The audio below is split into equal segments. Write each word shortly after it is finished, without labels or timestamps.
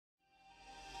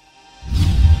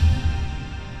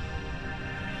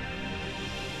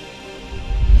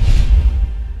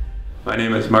My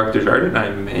name is Mark DesJardine.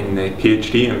 I'm in a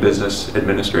PhD in Business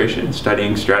Administration,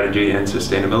 studying strategy and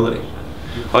sustainability.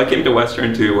 Well, I came to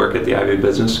Western to work at the Ivy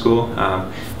Business School.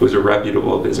 It was a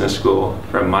reputable business school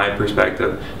from my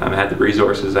perspective. It had the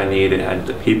resources I need, it had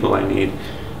the people I need.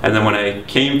 And then when I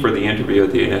came for the interview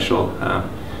at the initial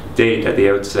date at the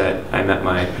outset, I met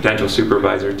my potential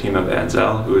supervisor, Tima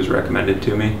Banzel, who was recommended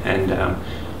to me. And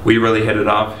we really hit it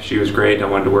off. She was great. I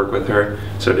wanted to work with her,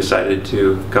 so I decided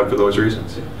to come for those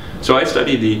reasons. So I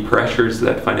study the pressures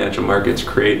that financial markets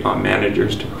create on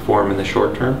managers to perform in the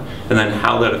short term, and then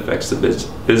how that affects the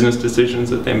business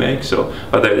decisions that they make. So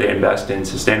whether they invest in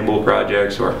sustainable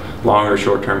projects or long or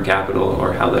short-term capital,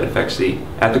 or how that affects the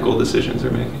ethical decisions they're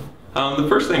making. The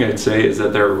first thing I'd say is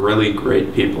that they're really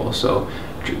great people. So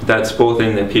that's both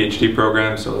in the PhD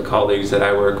program, so the colleagues that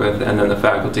I work with, and then the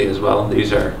faculty as well.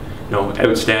 These are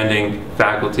outstanding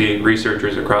faculty,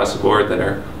 researchers across the board that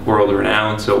are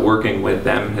world-renowned, so working with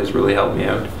them has really helped me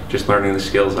out, just learning the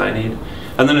skills I need.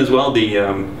 And then as well,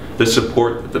 the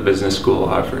support that the business school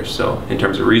offers, so in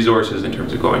terms of resources, in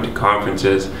terms of going to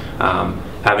conferences,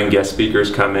 having guest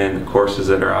speakers come in, the courses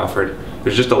that are offered.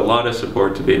 There's just a lot of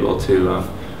support to be able to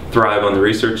thrive on the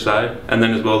research side, and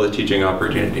then as well the teaching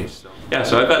opportunities. Yeah,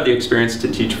 so I've had the experience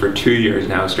to teach for 2 years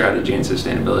now, strategy and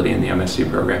sustainability in the MSc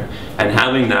program, and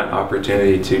having that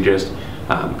opportunity to just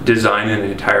design an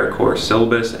entire course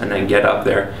syllabus and then get up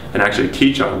there and actually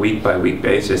teach on a week-by-week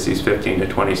basis these 15 to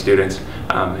 20 students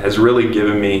has really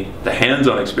given me the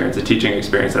hands-on experience, the teaching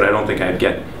experience that I don't think I'd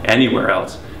get anywhere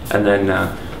else. And then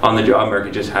on the job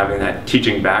market, just having that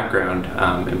teaching background,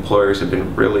 employers have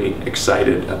been really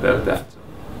excited about that.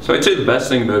 So I'd say the best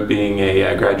thing about being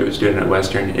a graduate student at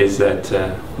Western is that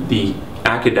the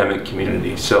academic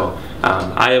community. So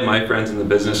I have my friends in the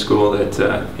business school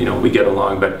that we get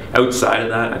along, but outside of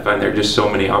that, I find there are just so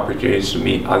many opportunities to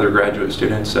meet other graduate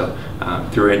students. So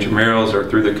through intramurals or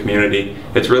through the community,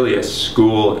 it's really a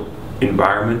school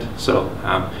environment. So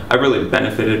I've really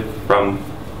benefited from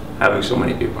having so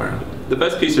many people around. The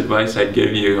best piece of advice I'd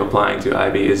give you applying to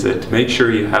IB is that to make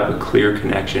sure you have a clear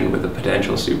connection with a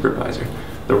potential supervisor.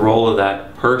 The role of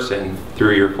that person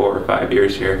through your 4 or 5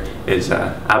 years here is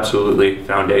absolutely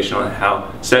foundational in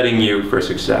how setting you for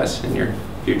success in your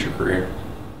future career.